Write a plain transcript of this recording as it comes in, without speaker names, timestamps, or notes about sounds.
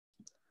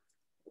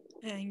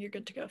And you're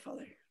good to go,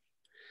 Father.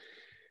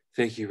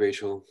 Thank you,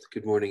 Rachel.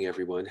 Good morning,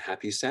 everyone.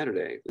 Happy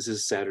Saturday. This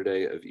is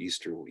Saturday of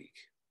Easter week.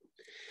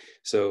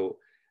 So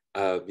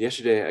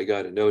yesterday I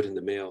got a note in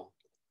the mail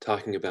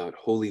talking about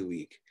Holy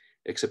Week,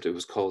 except it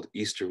was called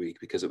Easter week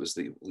because it was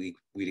the week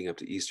leading up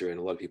to Easter, and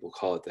a lot of people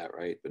call it that,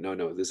 right? But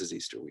no, this is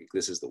Easter week.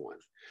 This is the one.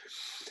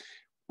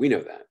 We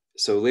know that.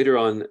 So later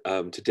on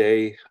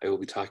today, I will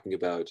be talking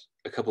about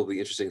a couple of the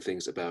interesting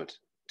things about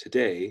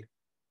today,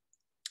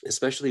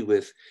 especially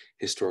with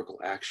historical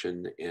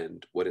action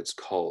and what it's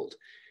called.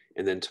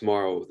 And then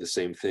tomorrow, the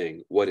same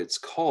thing. What it's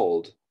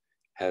called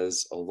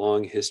has a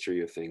long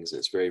history of things, and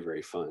it's very,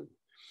 very fun.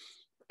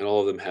 And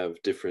all of them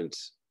have different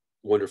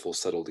wonderful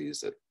subtleties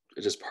that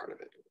are just part of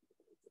it.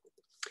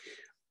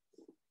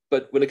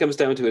 But when it comes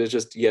down to it, it's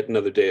just yet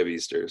another day of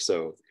Easter.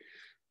 So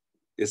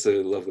it's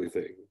a lovely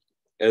thing.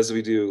 As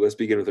we do, let's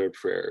begin with our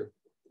prayer.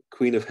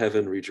 Queen of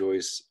heaven,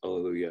 rejoice,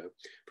 alleluia.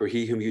 For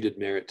he whom you did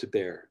merit to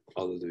bear,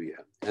 alleluia,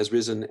 has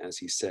risen as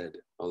he said,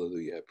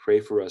 alleluia. Pray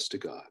for us to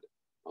God,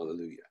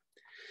 alleluia.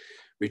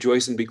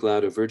 Rejoice and be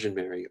glad, O Virgin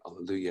Mary,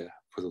 alleluia,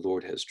 for the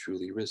Lord has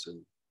truly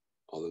risen,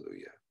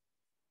 alleluia.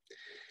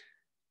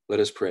 Let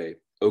us pray.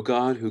 O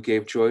God, who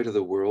gave joy to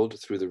the world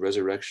through the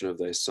resurrection of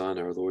thy Son,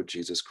 our Lord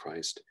Jesus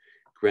Christ,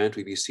 grant,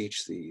 we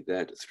beseech thee,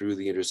 that through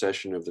the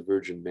intercession of the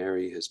Virgin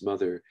Mary, his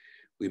mother,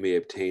 we may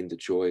obtain the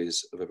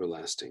joys of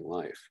everlasting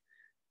life.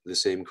 The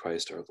same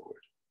Christ our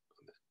Lord.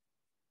 Amen.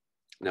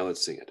 Now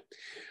let's sing it.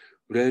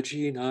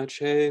 Regina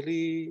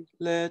Caeli,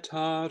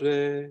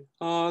 letare,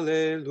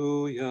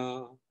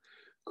 alleluia,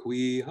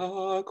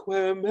 quia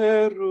quem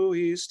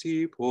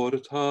meruisti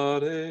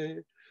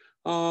portare,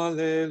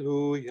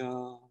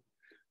 alleluia,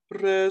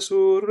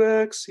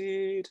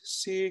 resurrexit,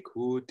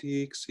 sicut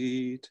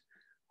dixit,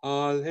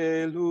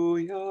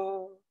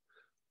 alleluia,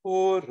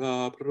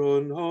 ora pro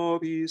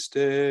nobis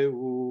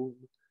Deum,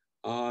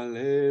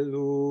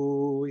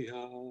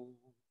 alleluia.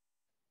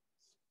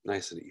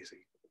 Nice and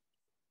easy.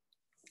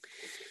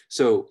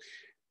 So,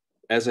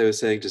 as I was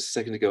saying just a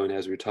second ago, and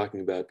as we were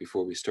talking about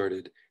before we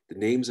started, the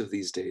names of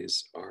these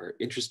days are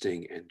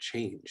interesting and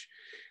change.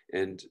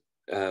 And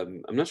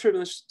I'm not sure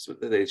that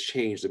they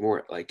change, they're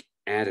more like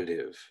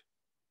additive.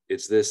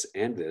 It's this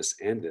and this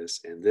and this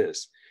and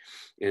this.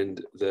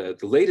 And the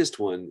latest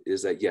one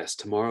is that, yes,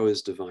 tomorrow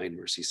is Divine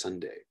Mercy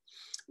Sunday.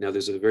 Now,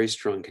 there's a very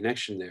strong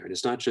connection there, and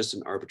it's not just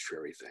an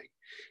arbitrary thing.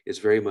 It's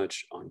very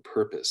much on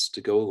purpose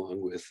to go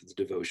along with the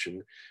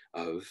devotion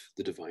of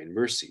the Divine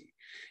Mercy.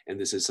 And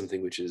this is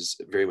something which is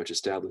very much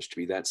established to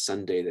be that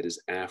Sunday that is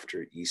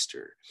after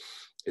Easter.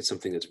 It's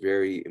something that's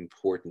very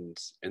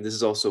important. And this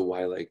is also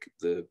why, like,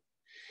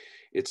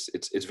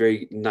 it's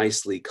very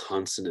nicely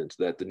consonant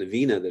that the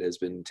novena that has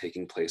been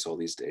taking place all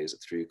these days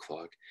at 3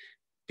 o'clock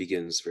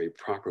begins very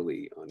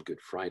properly on Good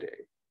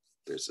Friday.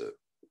 There's a,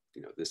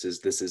 this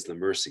is the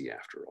mercy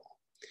after all.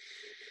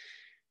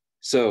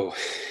 So,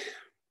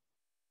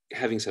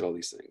 having said all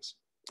these things,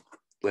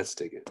 let's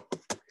dig in.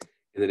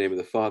 In the name of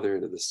the Father,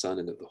 and of the Son,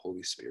 and of the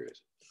Holy Spirit.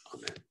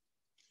 Amen.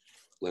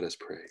 Let us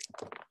pray.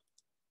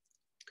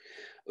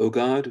 O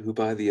God, who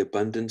by the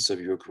abundance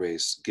of your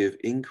grace give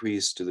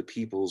increase to the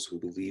peoples who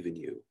believe in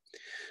you,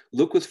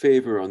 look with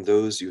favor on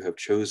those you have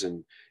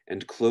chosen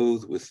and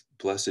clothe with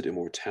blessed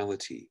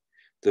immortality,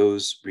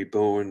 those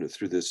reborn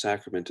through the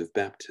sacrament of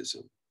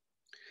baptism.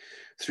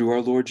 Through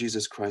our Lord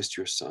Jesus Christ,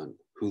 your Son,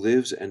 who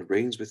lives and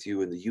reigns with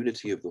you in the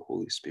unity of the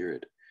Holy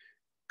Spirit,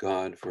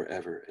 God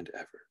forever and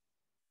ever.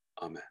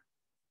 Amen.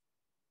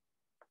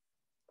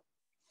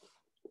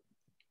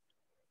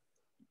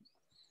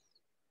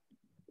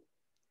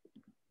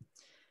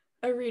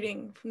 A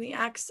reading from the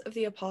Acts of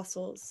the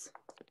Apostles.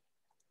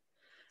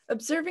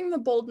 Observing the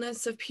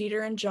boldness of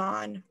Peter and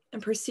John,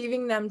 and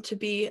perceiving them to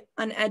be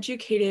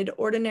uneducated,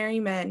 ordinary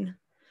men,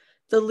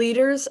 the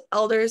leaders,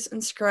 elders,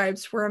 and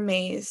scribes were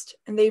amazed,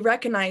 and they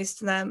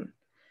recognized them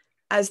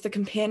as the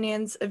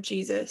companions of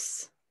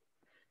Jesus.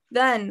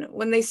 Then,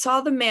 when they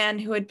saw the man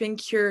who had been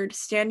cured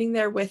standing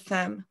there with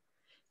them,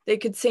 they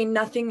could say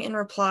nothing in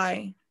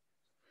reply.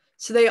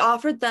 So they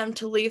offered them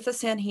to leave the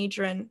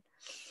Sanhedrin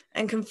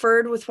and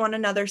conferred with one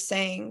another,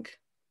 saying,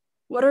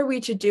 "What are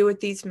we to do with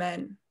these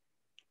men?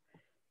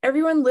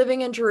 Everyone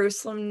living in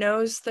Jerusalem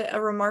knows that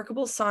a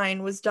remarkable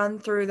sign was done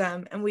through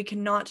them, and we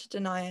cannot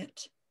deny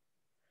it.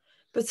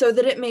 But so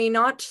that it may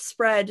not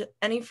spread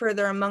any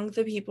further among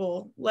the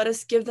people, let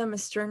us give them a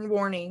stern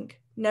warning,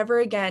 never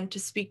again to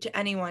speak to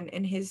anyone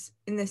in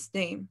this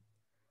name."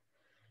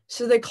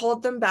 So they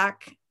called them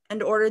back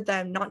and ordered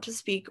them not to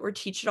speak or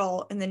teach at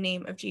all in the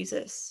name of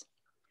Jesus.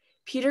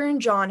 Peter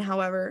and John,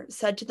 however,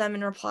 said to them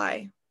in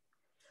reply,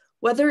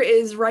 "Whether it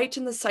is right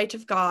in the sight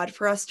of God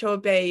for us to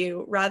obey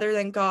you rather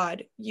than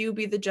God, you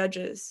be the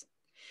judges.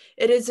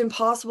 It is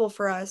impossible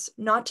for us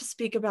not to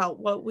speak about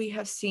what we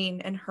have seen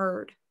and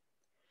heard."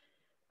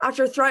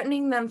 After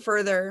threatening them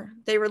further,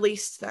 they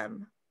released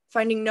them,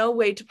 finding no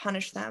way to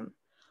punish them,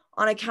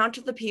 on account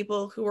of the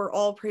people who were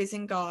all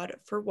praising God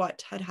for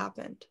what had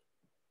happened.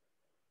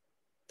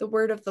 The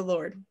word of the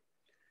Lord.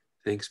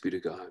 Thanks be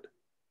to God.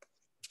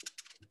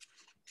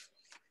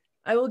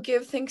 I will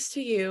give thanks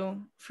to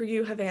you, for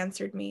you have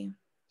answered me.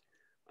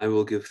 I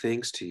will give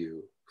thanks to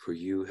you, for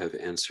you have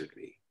answered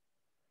me.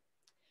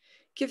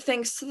 Give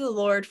thanks to the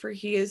Lord, for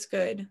he is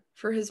good,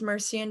 for his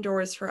mercy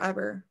endures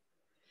forever.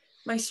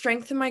 My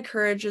strength and my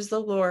courage is the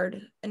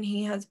Lord, and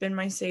he has been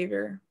my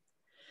Savior.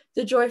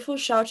 The joyful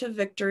shout of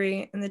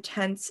victory in the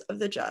tents of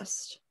the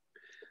just.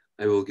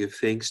 I will give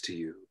thanks to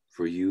you,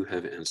 for you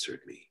have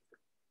answered me.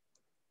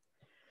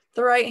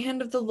 The right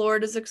hand of the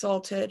Lord is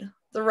exalted.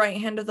 The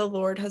right hand of the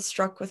Lord has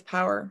struck with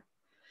power.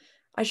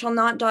 I shall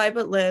not die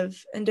but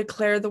live and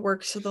declare the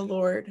works of the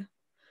Lord.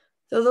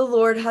 Though the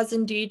Lord has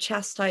indeed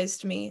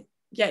chastised me,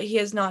 yet he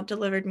has not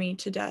delivered me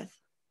to death.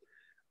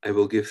 I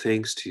will give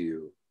thanks to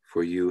you,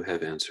 for you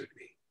have answered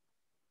me.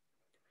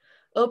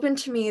 Open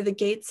to me the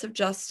gates of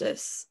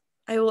justice.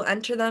 I will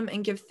enter them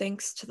and give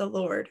thanks to the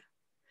Lord.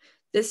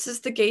 This is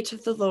the gate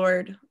of the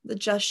Lord. The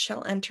just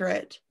shall enter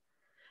it.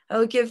 I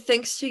will give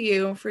thanks to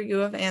you, for you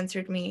have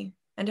answered me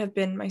and have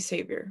been my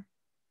Savior.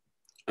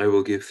 I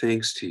will give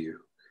thanks to you,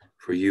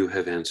 for you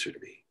have answered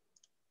me.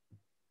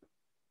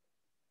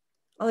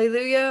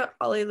 Alleluia,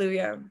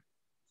 alleluia.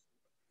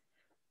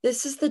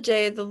 This is the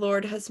day the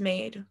Lord has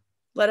made.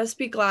 Let us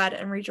be glad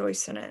and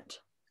rejoice in it.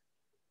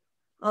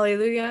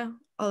 Alleluia,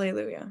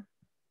 alleluia.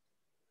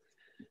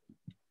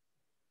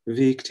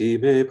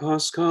 Victime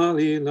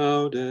Paschali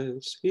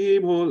laudes,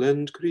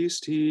 imolent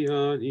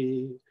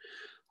Christiani,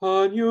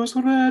 agnus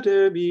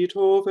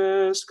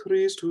redemitor est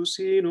Christus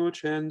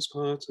innocens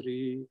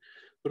patri,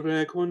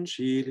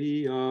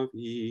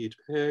 reconciliavit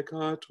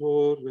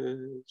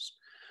peccatores,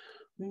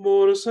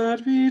 mors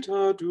et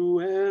vita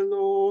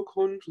duello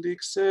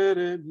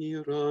conflixere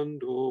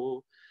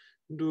mirando,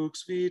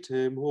 dux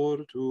vitae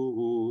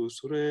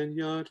mortuus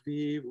regnat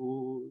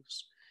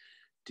vivus,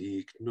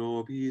 dic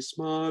nobis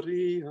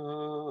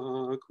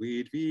Maria,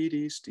 quid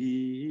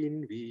vidisti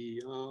in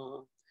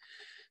via,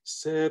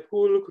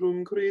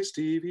 sepulcrum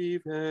Christi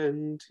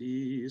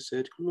viventis,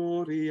 et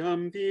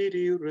gloriam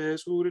vidi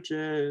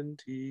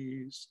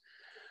resurgentis,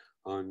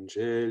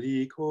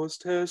 angelicos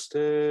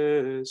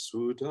testes,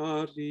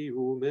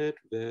 sudarium et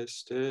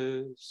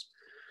vestes,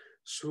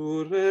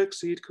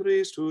 surrexit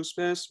Christus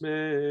ves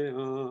mea,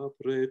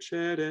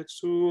 precedet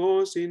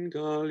suos in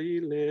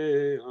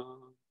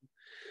Galilea,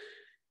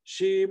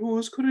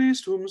 Scimus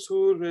Christum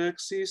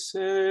surrexis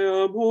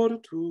ea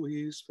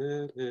mortuis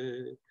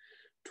vere,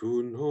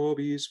 tu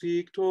nobis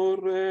victor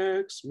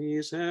rex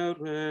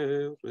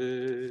miserere.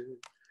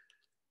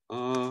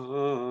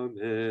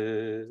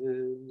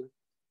 Amen.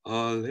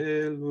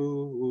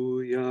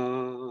 Alleluia.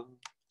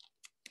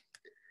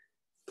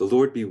 The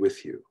Lord be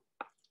with you,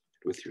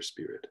 and with your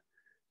spirit.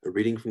 A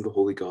reading from the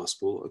Holy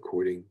Gospel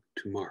according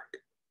to Mark.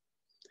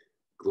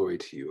 Glory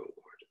to you, O Lord.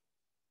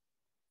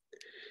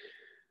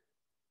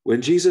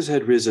 When Jesus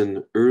had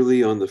risen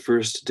early on the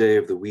first day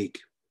of the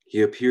week,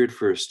 he appeared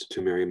first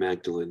to Mary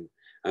Magdalene,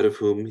 out of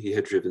whom he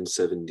had driven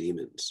 7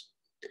 demons.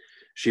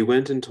 She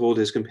went and told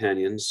his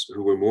companions,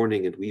 who were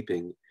mourning and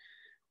weeping.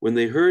 When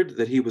they heard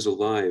that he was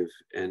alive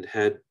and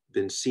had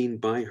been seen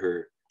by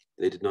her,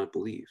 they did not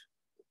believe.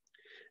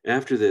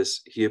 After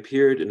this, he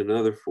appeared in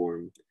another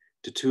form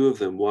to 2 of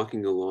them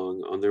walking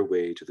along on their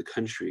way to the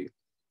country.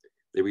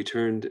 They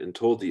returned and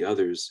told the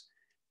others,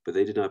 but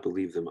they did not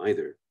believe them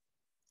either.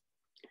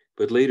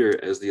 But later,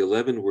 as the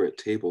 11 were at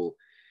table,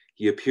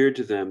 he appeared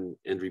to them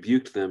and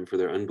rebuked them for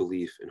their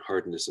unbelief and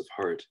hardness of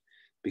heart,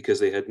 because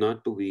they had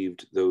not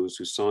believed those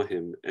who saw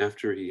him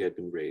after he had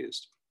been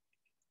raised.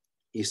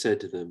 He said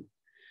to them,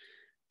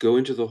 "Go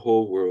into the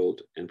whole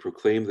world and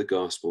proclaim the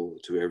gospel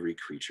to every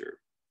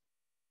creature."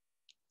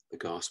 The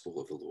gospel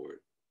of the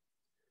Lord.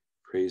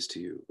 Praise to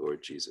you,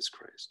 Lord Jesus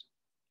Christ.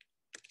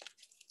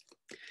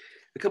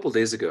 A couple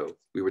days ago,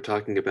 we were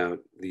talking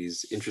about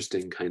these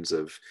interesting kind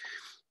of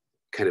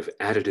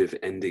additive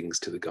endings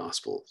to the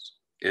Gospels.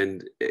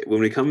 And when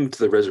we come to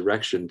the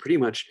resurrection, pretty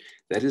much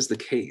that is the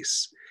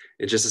case.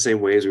 In just the same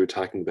way as we were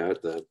talking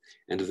about the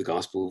end of the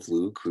Gospel of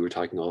Luke, we were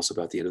talking also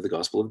about the end of the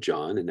Gospel of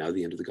John, and now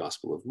the end of the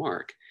Gospel of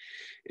Mark.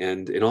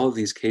 And in all of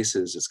these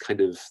cases, it's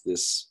kind of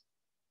this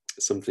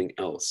something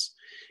else.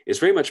 It's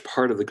very much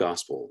part of the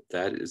Gospel.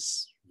 That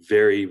is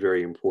very,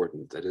 very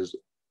important. That is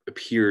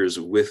appears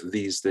with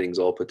these things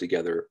all put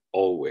together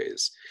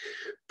always.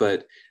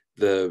 But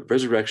the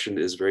resurrection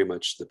is very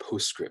much the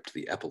postscript,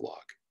 the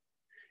epilogue.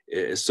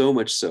 It is so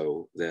much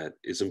so that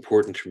it's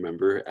important to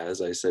remember,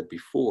 as I said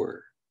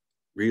before,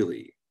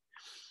 really,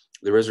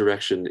 the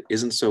resurrection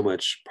isn't so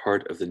much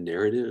part of the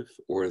narrative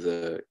or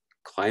the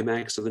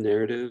climax of the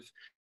narrative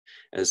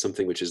as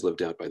something which is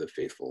lived out by the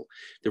faithful.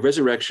 The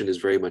resurrection is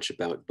very much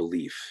about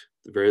belief.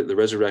 The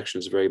resurrection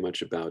is very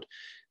much about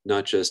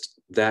not just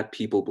that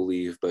people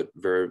believe, but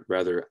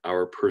rather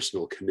our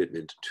personal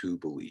commitment to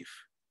belief.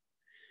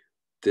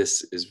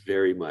 This is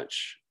very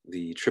much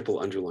the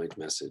triple underlined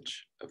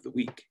message of the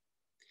week.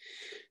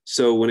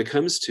 So when it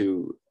comes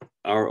to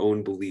our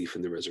own belief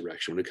in the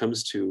resurrection, when it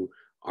comes to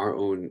our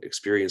own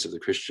experience of the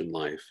Christian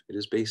life, it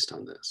is based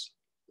on this.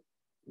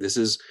 This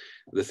is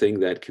the thing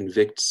that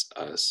convicts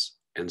us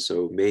and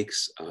so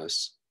makes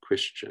us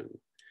Christian.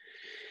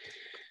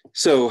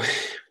 So,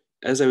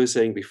 as I was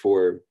saying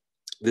before,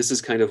 this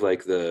is kind of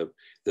like the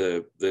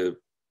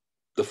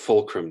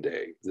fulcrum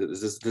day.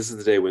 This is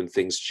the day when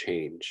things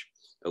change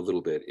a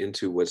little bit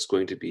into what's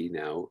going to be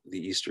now the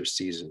Easter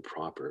season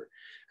proper,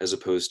 as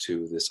opposed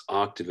to this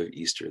octave of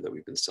Easter that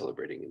we've been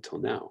celebrating until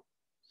now.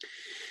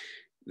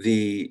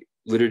 The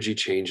liturgy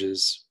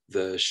changes,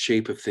 the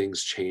shape of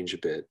things change a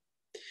bit.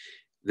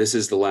 This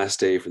is the last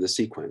day for the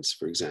sequence,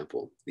 for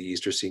example. The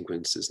Easter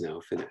sequence is now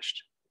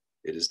finished.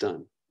 It is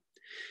done.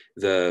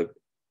 The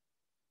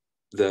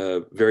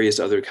various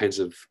other kinds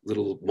of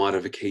little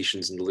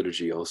modifications in the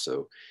liturgy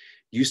also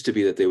used to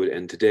be that they would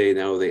end today,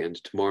 now they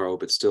end tomorrow,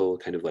 but still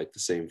kind of like the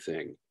same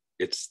thing.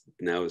 It's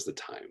now is the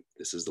time.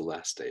 This is the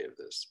last day of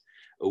this.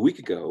 A week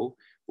ago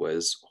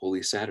was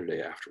Holy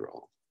Saturday, after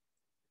all.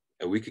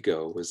 A week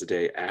ago was the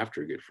day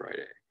after Good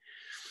Friday.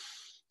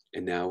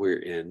 And now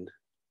we're in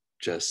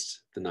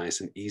just the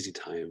nice and easy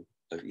time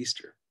of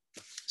Easter.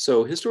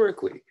 So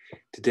historically,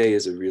 today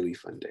is a really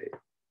fun day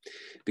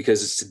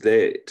because it's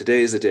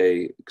today is the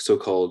day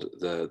so-called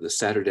the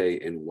Saturday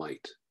in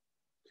white.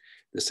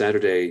 The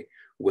Saturday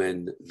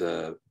when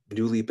the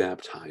newly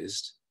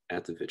baptized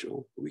at the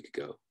vigil a week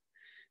ago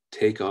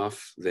take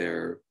off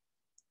their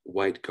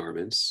white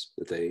garments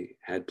that they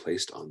had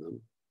placed on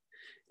them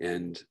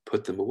and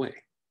put them away.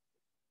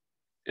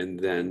 And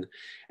then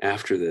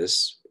after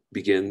this,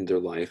 begin their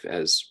life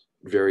as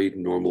very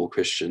normal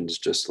Christians,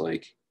 just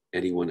like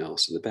anyone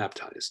else in the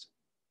baptized.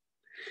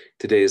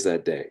 Today is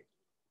that day.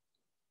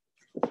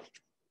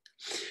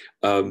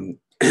 And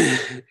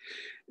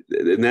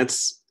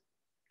that's,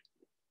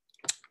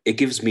 it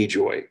gives me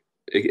joy.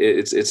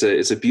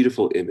 It's a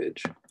beautiful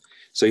image.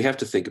 So you have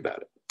to think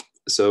about it.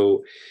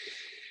 So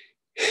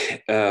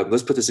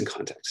let's put this in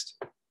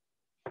context.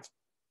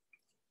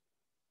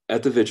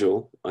 At the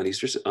vigil on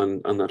Easter,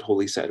 on that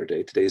Holy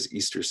Saturday, today is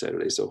Easter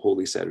Saturday, so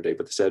Holy Saturday,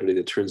 but the Saturday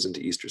that turns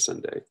into Easter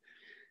Sunday,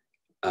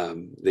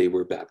 they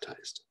were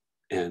baptized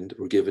and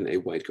were given a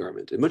white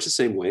garment in much the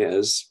same way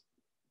as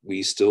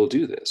we still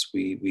do this.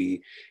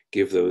 We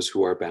give those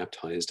who are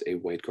baptized a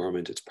white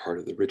garment. It's part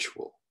of the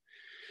ritual.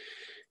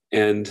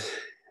 And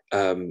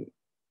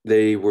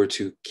they were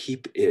to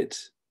keep it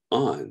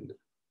on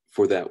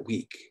for that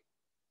week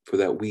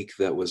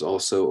that was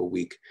also a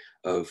week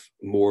of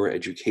more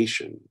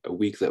education, a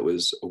week that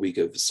was a week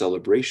of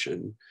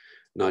celebration,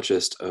 not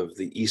just of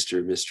the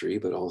Easter mystery,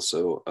 but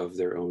also of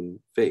their own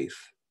faith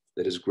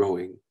that is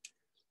growing,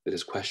 that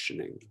is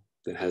questioning,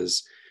 that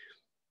has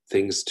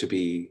things to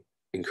be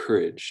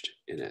encouraged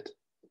in it.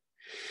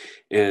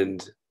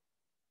 And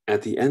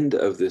at the end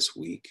of this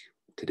week,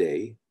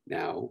 today,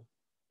 now,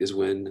 is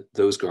when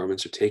those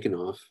garments are taken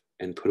off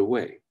and put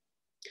away.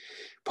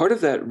 Part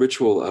of that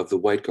ritual of the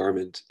white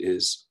garment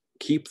is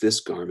keep this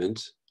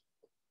garment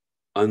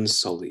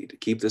unsullied,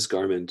 keep this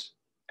garment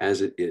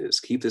as it is,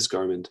 keep this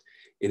garment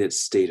in its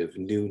state of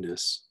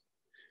newness,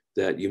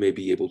 that you may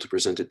be able to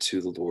present it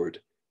to the Lord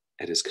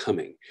at his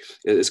coming.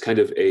 It's kind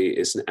of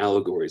it's an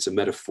allegory, it's a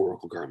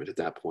metaphorical garment at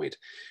that point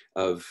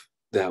of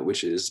that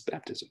which is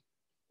baptism.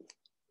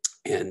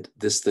 And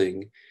this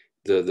thing,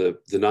 the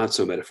not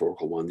so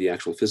metaphorical one, the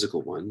actual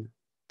physical one,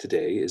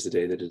 today is the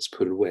day that it's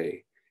put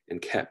away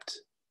and kept,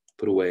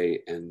 put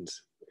away and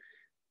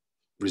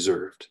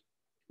reserved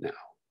now.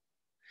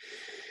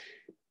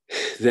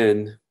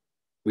 Then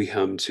we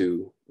come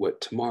to what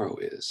tomorrow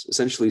is.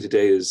 Essentially,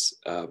 today is,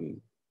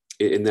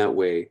 in that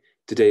way,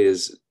 today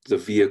is the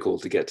vehicle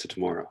to get to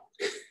tomorrow,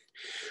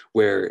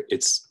 where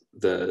it's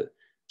the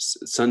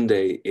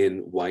Sunday in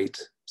white,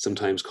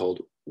 sometimes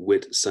called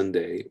Whit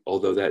Sunday,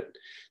 although that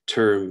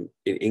term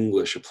in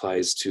English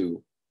applies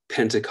to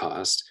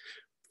Pentecost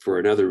for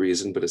another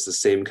reason, but it's the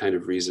same kind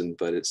of reason,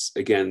 but it's,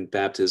 again,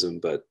 baptism,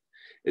 but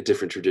a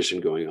different tradition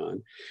going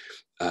on.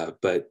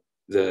 But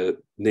the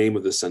name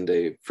of the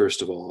Sunday,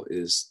 first of all,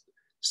 is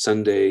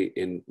Sunday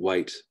in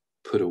white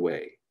put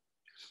away,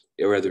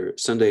 or rather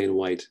Sunday in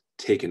white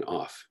taken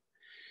off.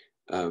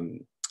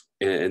 And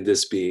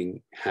this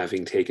being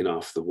having taken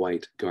off the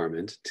white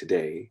garment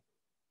today,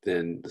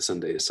 then the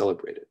Sunday is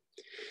celebrated.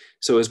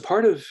 So as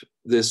part of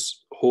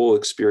this whole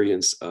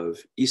experience of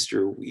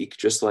Easter week,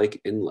 just like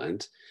in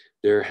Lent,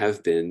 there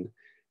have been,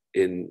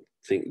 in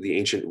the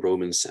ancient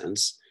Roman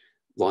sense,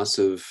 lots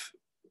of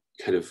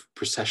kind of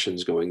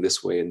processions going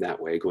this way and that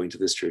way, going to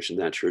this church and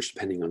that church,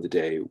 depending on the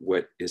day,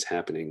 what is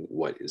happening,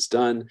 what is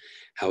done,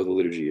 how the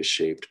liturgy is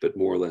shaped, but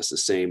more or less the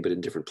same, but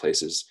in different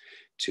places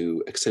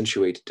to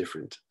accentuate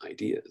different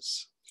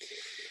ideas.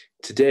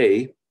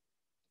 Today,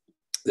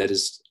 that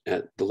is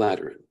at the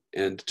Lateran,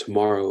 and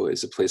tomorrow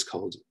is a place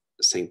called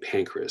St.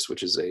 Pancras,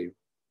 which is a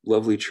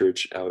lovely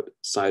church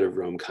outside of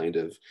Rome, kind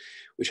of,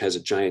 which has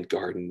a giant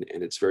garden,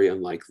 and it's very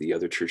unlike the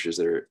other churches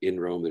that are in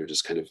Rome that are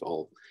just kind of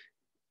all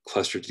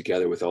clustered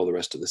together with all the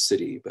rest of the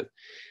city. But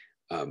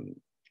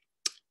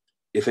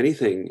if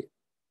anything,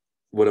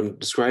 what I'm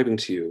describing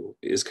to you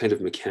is kind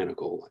of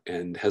mechanical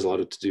and has a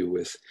lot to do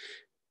with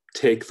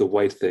take the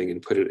white thing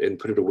and put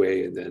it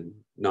away, and then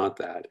not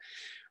that.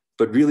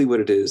 But really what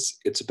it is,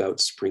 it's about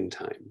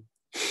springtime.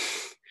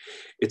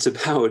 It's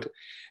about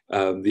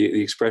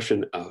the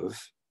expression of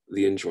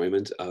the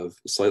enjoyment of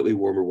slightly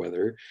warmer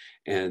weather,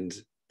 and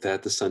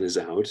that the sun is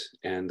out,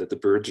 and that the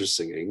birds are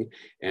singing,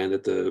 and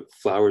that the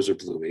flowers are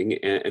blooming,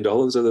 and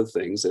all those other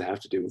things that have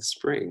to do with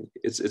spring.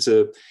 It's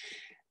a,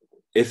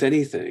 if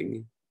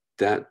anything,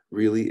 that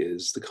really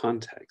is the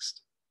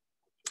context.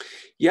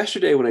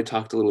 Yesterday, when I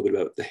talked a little bit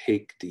about the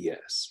Haik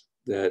Dies,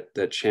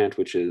 that chant,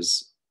 which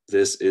is,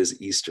 "This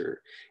is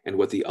Easter," and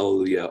what the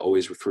Alleluia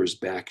always refers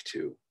back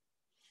to.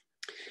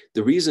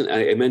 The reason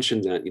I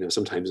mentioned that,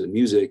 sometimes in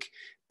music,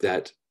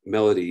 that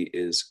melody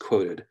is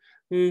quoted.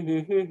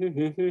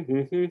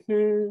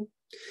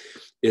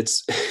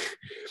 It's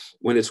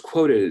when it's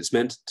quoted, it's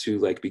meant to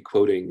like be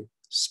quoting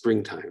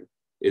springtime.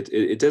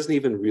 It doesn't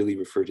even really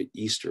refer to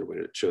Easter when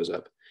it shows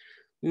up.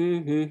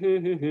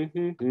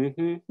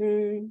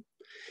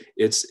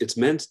 It's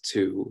meant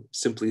to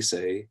simply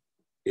say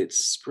it's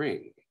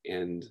spring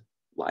and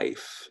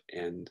life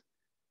and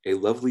a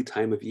lovely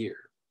time of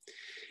year.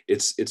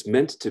 It's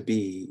meant to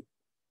be,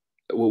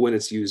 well, when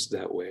it's used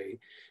that way,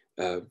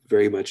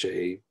 very much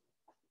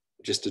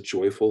just a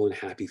joyful and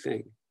happy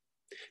thing.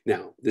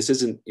 Now, this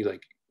isn't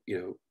like,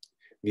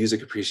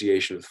 music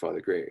appreciation with Father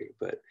Gray,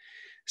 but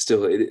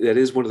still, that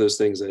is one of those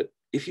things that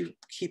if you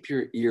keep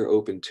your ear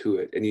open to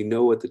it and you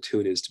know what the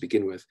tune is to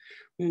begin with,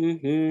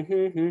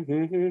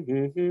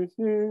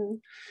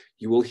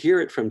 you will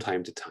hear it from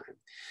time to time.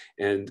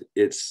 And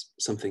it's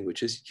something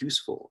which is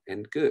useful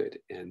and good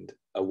and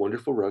a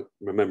wonderful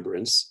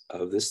remembrance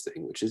of this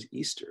thing, which is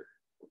Easter.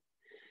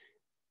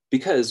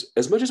 Because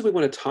as much as we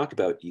want to talk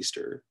about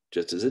Easter,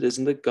 just as it is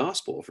in the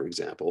gospel, for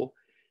example,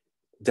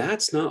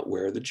 that's not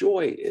where the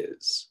joy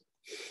is.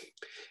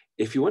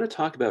 If you want to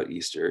talk about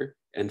Easter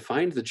and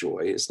find the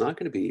joy, it's not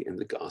going to be in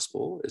the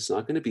gospel. It's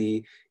not going to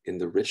be in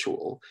the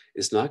ritual.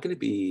 It's not going to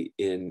be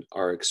in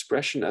our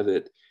expression of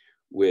it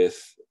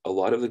with a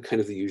lot of the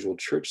kind of the usual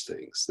church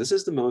things. This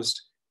is the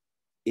most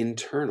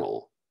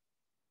internal,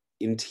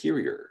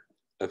 interior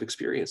of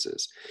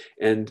experiences.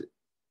 And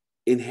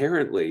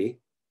inherently,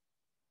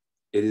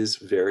 it is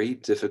very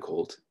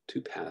difficult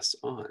to pass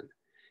on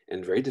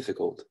and very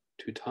difficult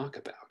to talk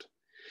about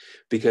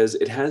because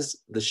it has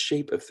the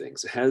shape of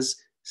things. It has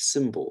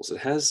symbols. It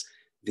has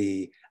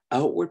the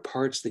outward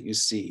parts that you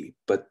see,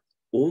 but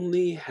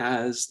only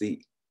has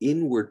the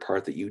inward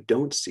part that you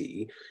don't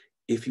see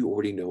if you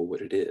already know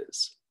what it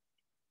is.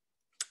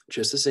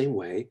 Just the same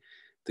way,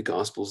 the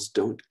Gospels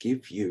don't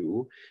give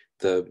you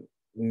the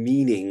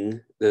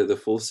meaning, the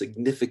full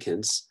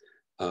significance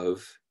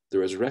of the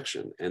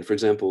resurrection. And for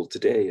example,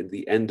 today, at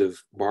the end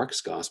of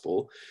Mark's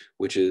Gospel,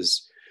 which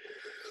is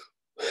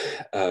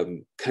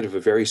kind of a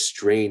very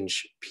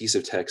strange piece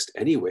of text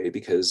anyway,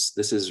 because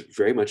this is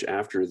very much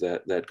after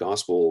that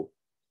gospel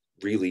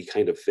really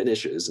kind of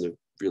finishes in a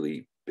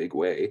really big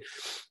way.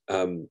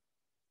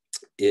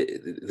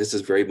 This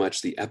is very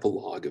much the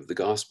epilogue of the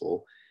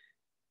gospel.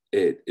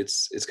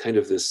 It's kind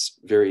of this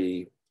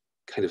very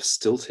kind of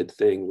stilted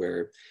thing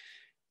where,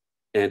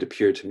 "And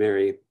appeared to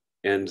Mary,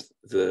 and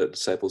the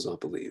disciples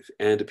not believe,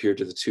 and appeared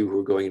to the two who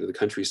were going into the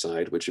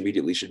countryside," which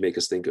immediately should make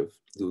us think of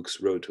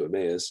Luke's road to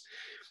Emmaus.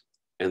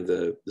 "And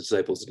the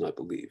disciples did not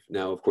believe."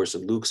 Now, of course,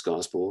 in Luke's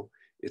gospel,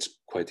 it's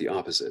quite the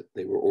opposite.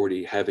 They were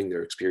already having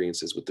their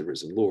experiences with the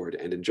risen Lord.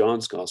 And in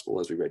John's gospel,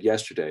 as we read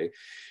yesterday,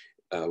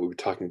 we were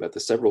talking about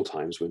this several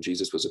times when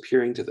Jesus was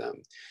appearing to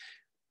them.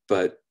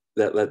 But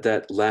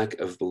that lack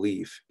of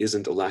belief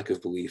isn't a lack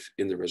of belief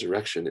in the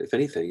resurrection. If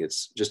anything,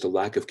 it's just a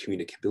lack of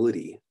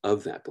communicability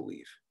of that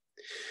belief.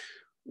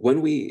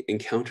 When we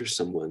encounter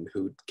someone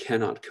who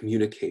cannot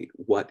communicate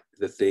what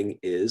the thing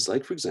is,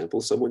 like, for example,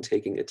 someone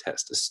taking a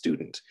test, a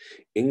student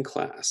in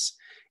class,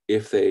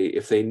 if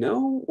they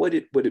know what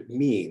it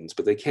means,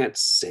 but they can't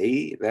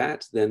say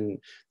that, then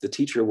the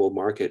teacher will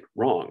mark it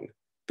wrong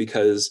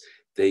because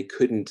they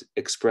couldn't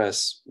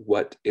express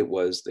what it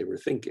was they were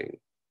thinking.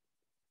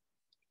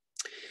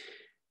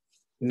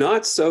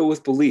 Not so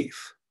with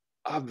belief,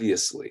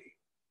 obviously,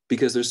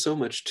 because there's so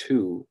much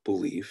to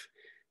belief.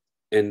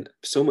 And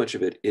so much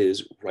of it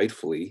is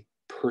rightfully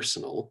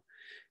personal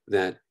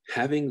that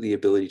having the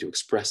ability to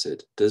express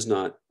it does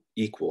not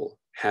equal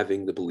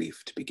having the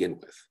belief to begin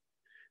with.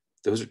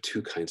 Those are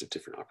two kinds of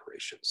different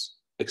operations.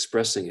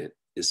 Expressing it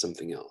is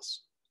something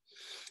else.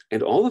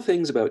 And all the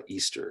things about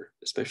Easter,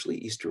 especially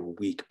Easter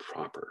week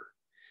proper,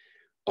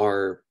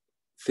 are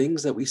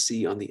things that we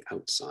see on the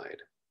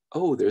outside.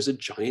 Oh, there's a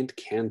giant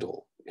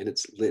candle and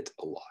it's lit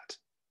a lot.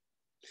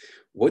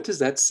 What does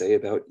that say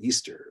about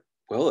Easter?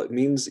 Well, it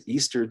means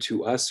Easter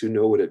to us who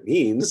know what it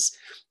means,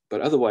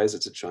 but otherwise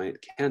it's a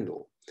giant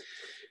candle.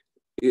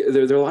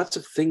 There are lots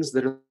of things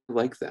that are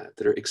like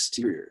that are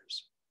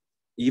exteriors.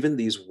 Even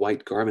these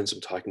white garments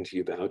I'm talking to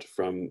you about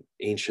from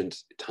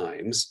ancient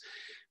times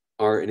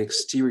are an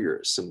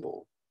exterior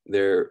symbol.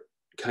 They're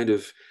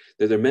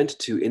meant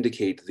to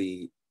indicate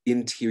the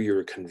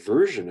interior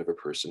conversion of a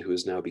person who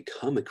has now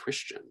become a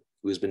Christian,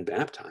 who has been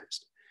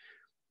baptized.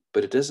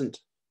 But it doesn't,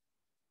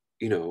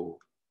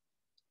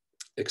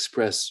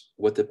 express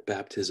what the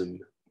baptism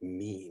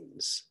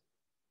means.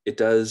 It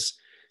does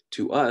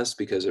to us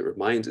because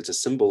it's a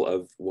symbol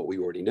of what we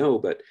already know,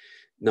 but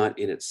not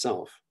in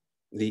itself.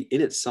 the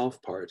in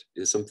itself part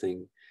is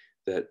something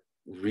that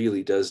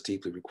really does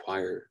deeply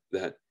require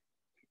that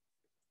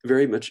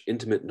very much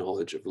intimate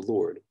knowledge of the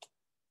Lord.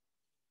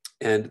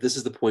 And this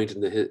is the point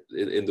in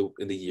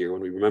the year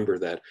when we remember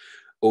that,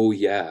 oh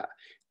yeah,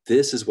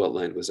 this is what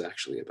Lent was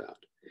actually about.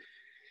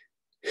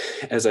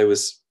 As I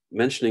was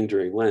mentioning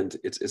during Lent,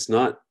 it's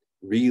not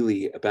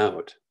really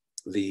about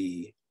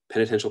the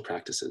penitential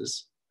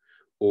practices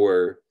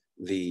or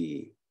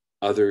the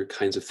other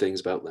kinds of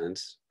things about Lent,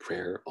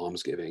 prayer,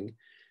 almsgiving.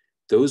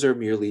 Those are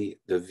merely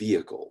the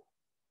vehicle.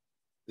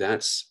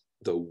 That's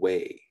the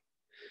way.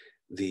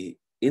 The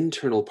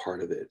internal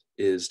part of it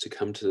is to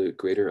come to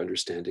greater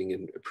understanding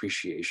and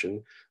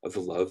appreciation of the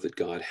love that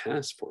God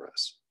has for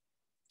us.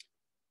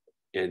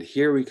 And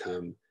here we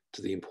come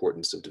to the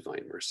importance of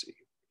divine mercy.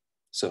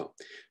 So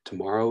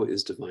tomorrow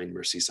is Divine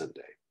Mercy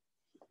Sunday.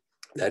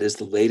 That is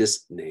the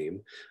latest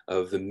name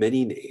of the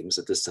many names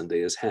that this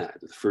Sunday has had.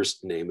 The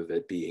first name of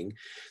it being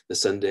the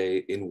Sunday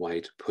in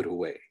white put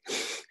away,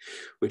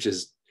 which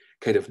is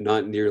kind of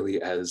not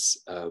nearly as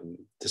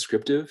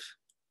descriptive.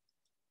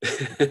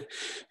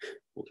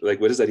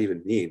 Like, what does that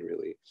even mean,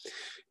 really?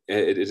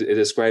 It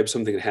describes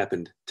something that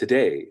happened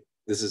today.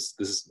 This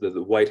is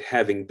the white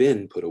having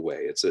been put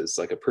away. It's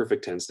like a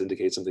perfect tense to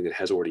indicate something that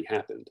has already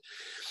happened.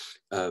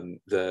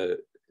 The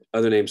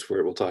other names for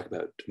it we'll talk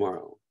about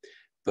tomorrow.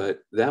 But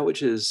that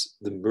which is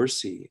the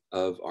mercy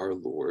of our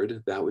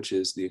Lord, that which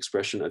is the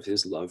expression of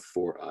his love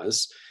for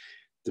us,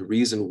 the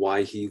reason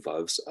why he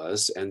loves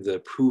us, and the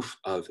proof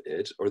of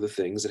it, or the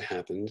things that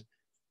happened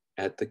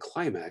at the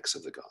climax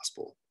of the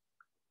gospel,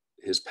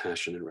 his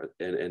passion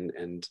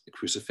and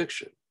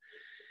crucifixion.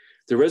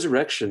 The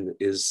resurrection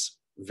is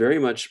very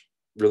much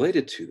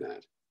related to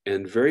that,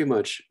 and very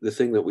much the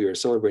thing that we are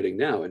celebrating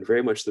now, and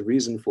very much the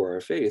reason for our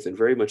faith, and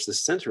very much the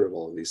center of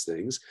all of these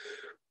things.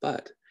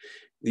 But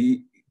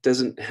the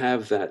doesn't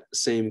have that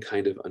same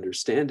kind of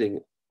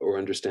understanding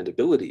or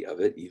understandability of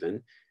it,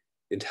 even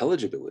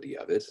intelligibility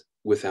of it,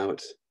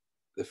 without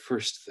the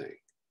first thing,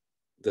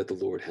 that the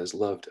Lord has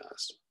loved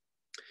us.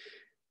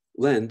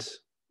 Lent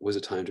was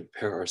a time to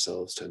prepare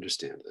ourselves to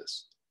understand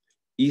this.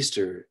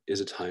 Easter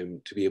is a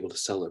time to be able to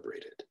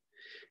celebrate it.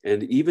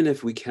 And even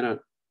if we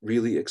cannot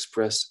really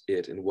express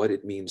it and what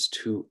it means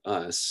to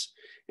us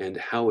and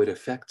how it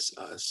affects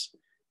us,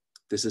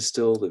 this is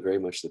still very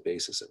much the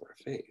basis of our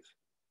faith.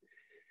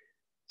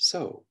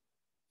 So,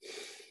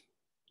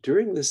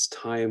 during this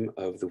time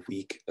of the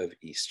week of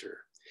Easter,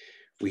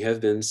 we have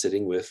been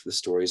sitting with the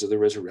stories of the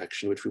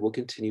resurrection, which we will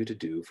continue to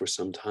do for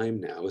some time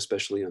now,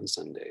 especially on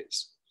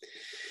Sundays.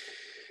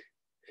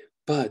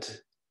 But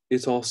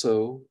it's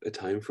also a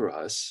time for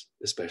us,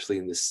 especially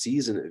in the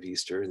season of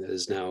Easter, that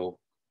is now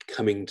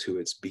coming to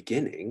its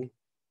beginning,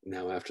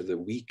 now after the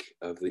week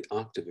of the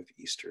octave of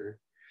Easter,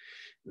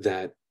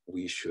 that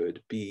we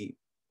should be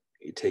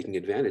taking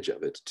advantage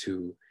of it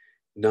to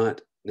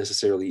not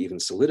necessarily even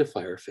solidify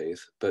our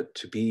faith, but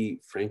to be,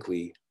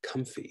 frankly,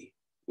 comfy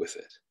with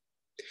it.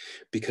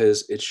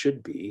 Because it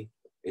should be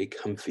a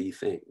comfy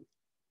thing.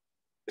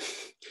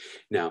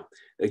 Now,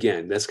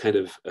 again, that's kind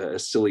of a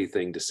silly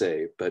thing to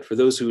say, but for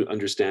those who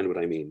understand what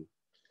I mean,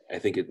 I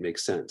think it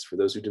makes sense. For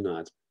those who do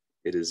not,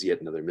 it is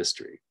yet another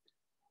mystery.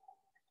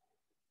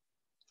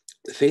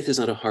 The faith is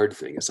not a hard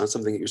thing. It's not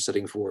something that you're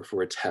studying for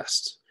a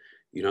test.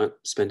 You're not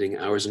spending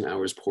hours and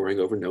hours poring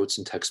over notes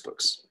and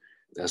textbooks.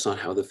 That's not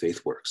how the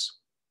faith works.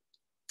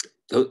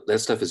 That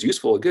stuff is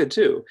useful and good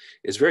too.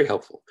 It's very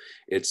helpful.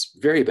 It's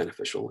very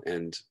beneficial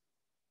and,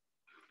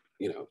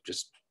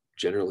 just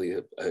generally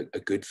a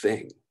good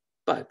thing.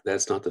 But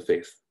that's not the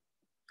faith.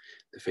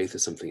 The faith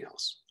is something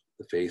else.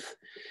 The faith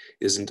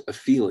isn't a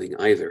feeling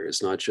either.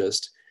 It's not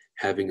just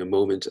having a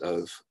moment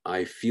of,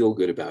 I feel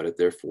good about it,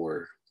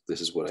 therefore this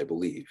is what I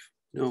believe.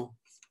 No.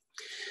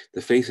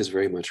 The faith is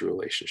very much a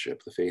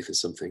relationship. The faith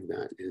is something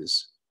that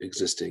is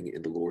existing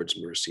in the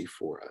Lord's mercy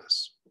for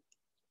us.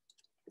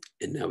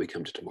 And now we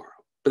come to tomorrow.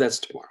 But that's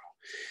tomorrow.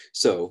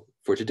 So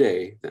for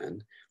today,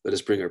 then, let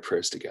us bring our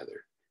prayers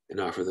together and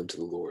offer them to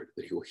the Lord,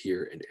 that he will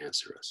hear and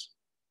answer us.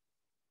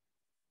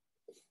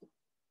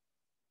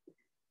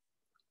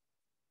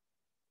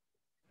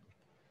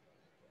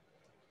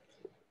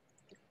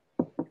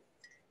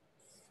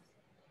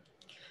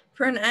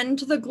 For an end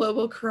to the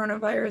global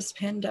coronavirus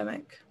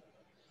pandemic,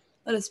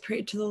 let us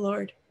pray to the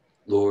Lord.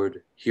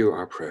 Lord, hear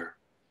our prayer.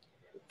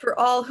 For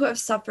all who have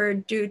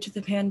suffered due to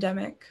the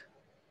pandemic,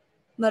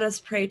 let us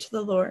pray to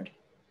the Lord.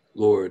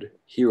 Lord,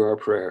 hear our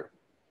prayer.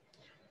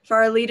 For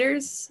our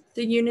leaders,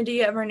 the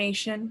unity of our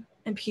nation,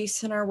 and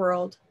peace in our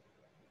world,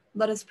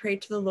 let us pray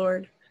to the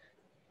Lord.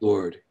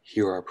 Lord,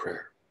 hear our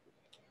prayer.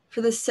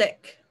 For the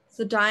sick,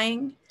 the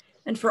dying,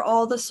 and for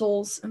all the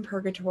souls in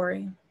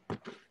purgatory,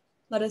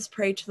 let us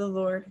pray to the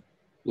Lord.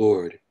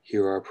 Lord,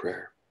 hear our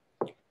prayer.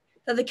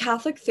 That the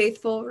Catholic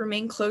faithful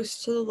remain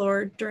close to the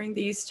Lord during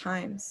these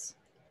times,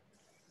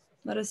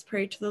 let us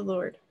pray to the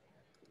Lord.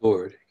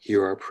 Lord,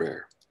 hear our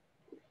prayer.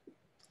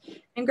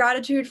 In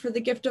gratitude for the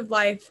gift of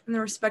life and the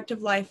respect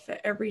of life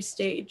at every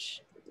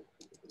stage,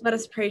 let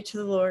us pray to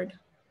the Lord.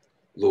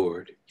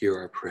 Lord, hear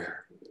our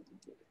prayer.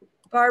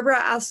 Barbara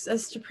asks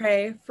us to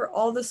pray for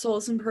all the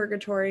souls in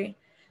purgatory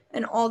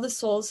and all the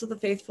souls of the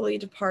faithfully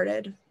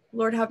departed.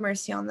 Lord, have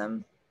mercy on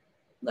them.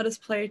 Let us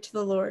pray to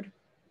the Lord.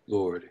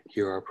 Lord,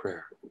 hear our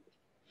prayer.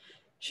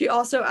 She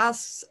also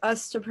asks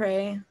us to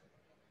pray.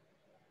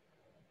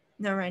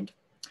 Never mind.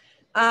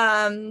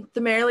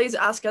 The Maryleys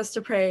ask us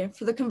to pray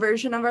for the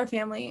conversion of our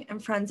family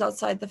and friends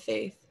outside the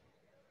faith.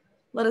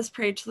 Let us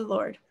pray to the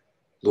Lord.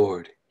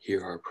 Lord,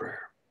 hear our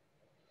prayer.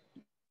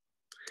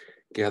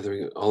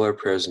 Gathering all our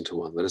prayers into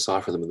one, let us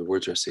offer them in the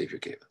words our Savior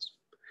gave us.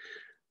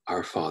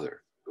 Our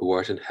Father, who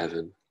art in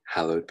heaven,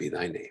 hallowed be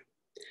thy name.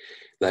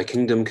 Thy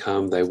kingdom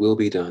come, thy will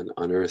be done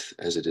on earth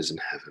as it is in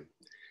heaven.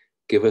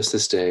 Give us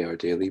this day our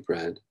daily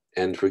bread,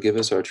 and forgive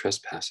us our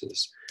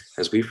trespasses,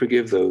 as we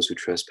forgive those who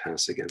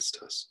trespass against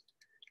us.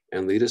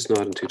 And lead us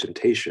not into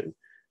temptation,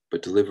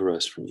 but deliver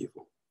us from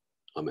evil.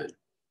 Amen.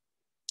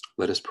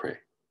 Let us pray.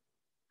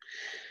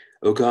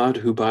 O God,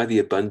 who by the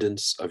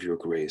abundance of your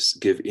grace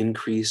give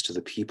increase to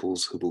the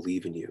peoples who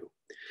believe in you,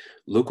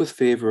 look with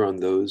favor on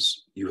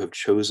those you have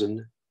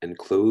chosen and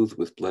clothe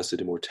with blessed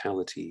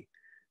immortality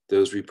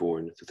those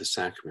reborn through the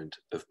sacrament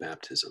of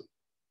baptism.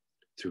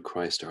 Through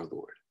Christ our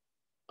Lord.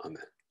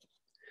 Amen.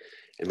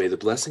 And may the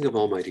blessing of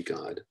Almighty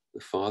God, the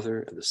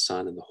Father and the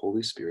Son and the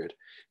Holy Spirit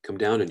come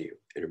down on you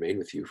and remain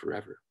with you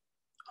forever.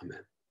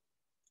 Amen.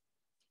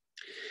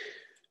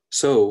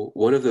 So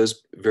one of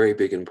those very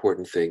big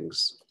important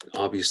things,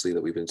 obviously,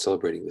 that we've been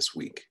celebrating this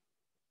week,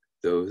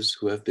 those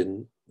who have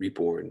been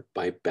reborn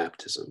by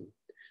baptism,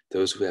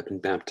 those who have been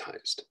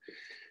baptized,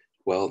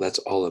 well, that's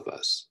all of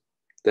us.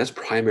 That's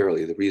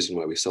primarily the reason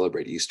why we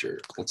celebrate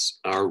Easter. That's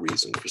our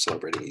reason for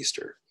celebrating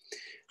Easter.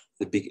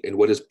 And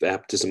what does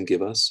baptism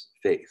give us?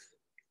 Faith.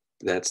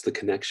 That's the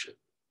connection.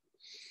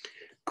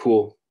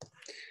 Cool.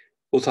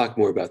 We'll talk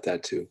more about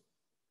that too.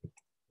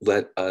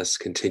 Let us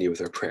continue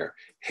with our prayer.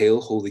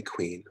 Hail, Holy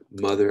Queen,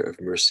 Mother of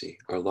Mercy,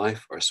 our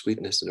life, our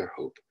sweetness, and our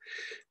hope.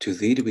 To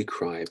thee do we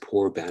cry,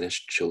 poor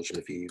banished children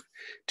of Eve.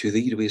 To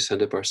thee do we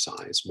send up our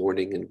sighs,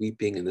 mourning and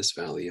weeping in this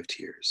valley of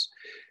tears.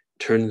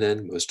 Turn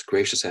then, most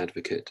gracious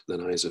advocate,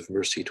 thine eyes of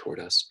mercy toward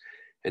us,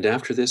 and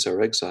after this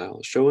our exile,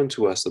 show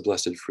unto us the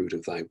blessed fruit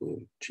of thy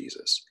womb,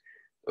 Jesus.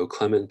 O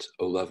clement,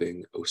 O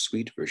loving, O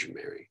sweet Virgin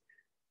Mary,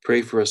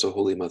 pray for us, O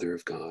Holy Mother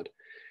of God,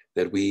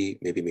 that we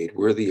may be made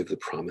worthy of the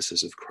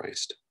promises of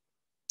Christ.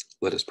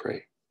 Let us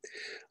pray.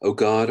 O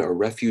God, our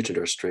refuge and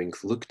our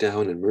strength, look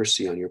down in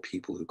mercy on your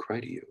people who cry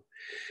to you.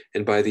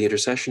 And by the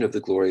intercession of the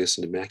glorious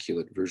and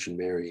immaculate Virgin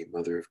Mary,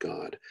 Mother of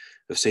God,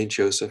 of Saint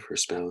Joseph, her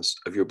spouse,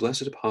 of your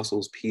blessed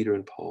apostles Peter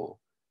and Paul,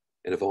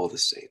 and of all the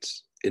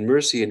saints, in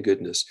mercy and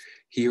goodness,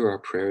 hear our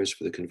prayers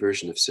for the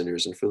conversion of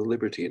sinners and for the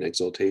liberty and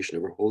exaltation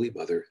of our Holy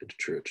Mother and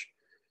Church.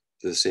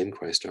 For the same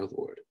Christ our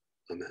Lord.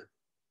 Amen.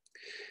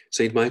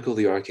 Saint Michael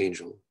the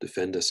Archangel,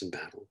 defend us in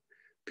battle.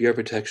 Be our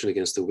protection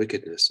against the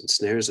wickedness and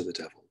snares of the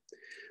devil.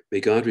 May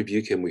God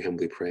rebuke him, we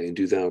humbly pray, and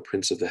do thou,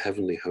 Prince of the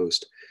heavenly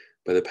host,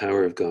 by the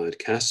power of God,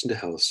 cast into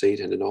hell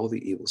Satan and all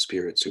the evil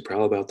spirits who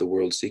prowl about the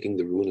world seeking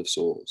the ruin of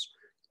souls.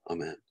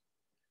 Amen.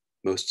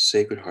 Most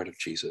Sacred Heart of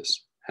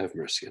Jesus, have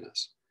mercy on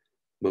us.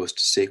 Most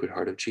Sacred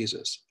Heart of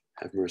Jesus,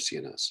 have mercy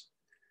on us.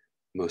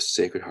 Most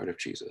Sacred Heart of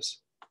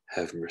Jesus,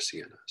 have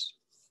mercy on us.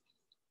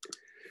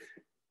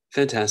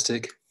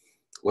 Fantastic.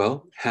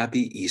 Well,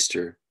 happy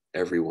Easter,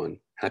 everyone.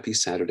 Happy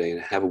Saturday,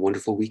 and have a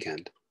wonderful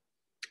weekend.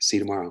 See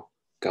you tomorrow.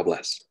 God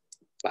bless.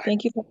 Bye.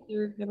 Thank you,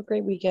 Pastor. Have a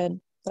great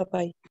weekend.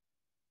 Bye-bye.